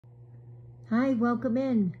Hi, welcome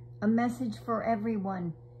in. A message for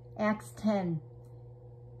everyone. Acts 10.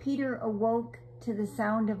 Peter awoke to the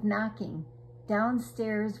sound of knocking.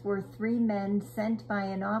 Downstairs were 3 men sent by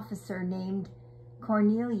an officer named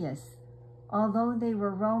Cornelius. Although they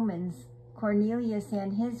were Romans, Cornelius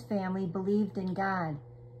and his family believed in God.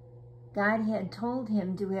 God had told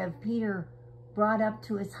him to have Peter brought up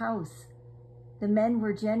to his house. The men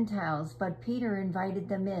were Gentiles, but Peter invited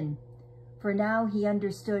them in, for now he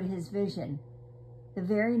understood his vision. The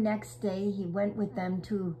very next day he went with them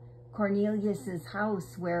to Cornelius's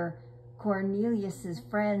house, where Cornelius's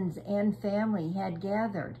friends and family had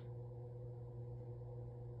gathered.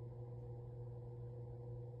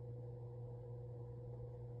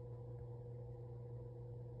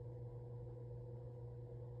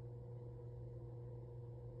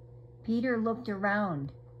 Peter looked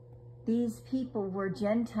around. These people were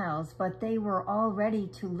Gentiles, but they were all ready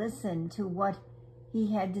to listen to what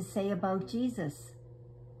he had to say about Jesus.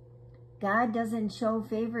 God doesn't show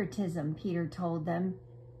favoritism, Peter told them.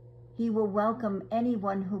 He will welcome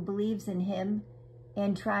anyone who believes in him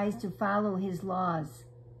and tries to follow his laws.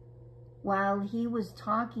 While he was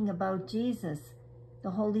talking about Jesus,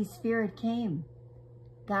 the Holy Spirit came.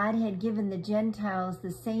 God had given the Gentiles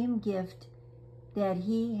the same gift that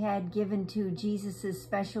he had given to Jesus'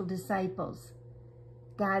 special disciples.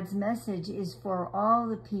 God's message is for all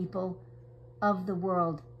the people of the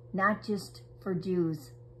world, not just for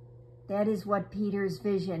Jews. That is what Peter's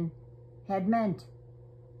vision had meant.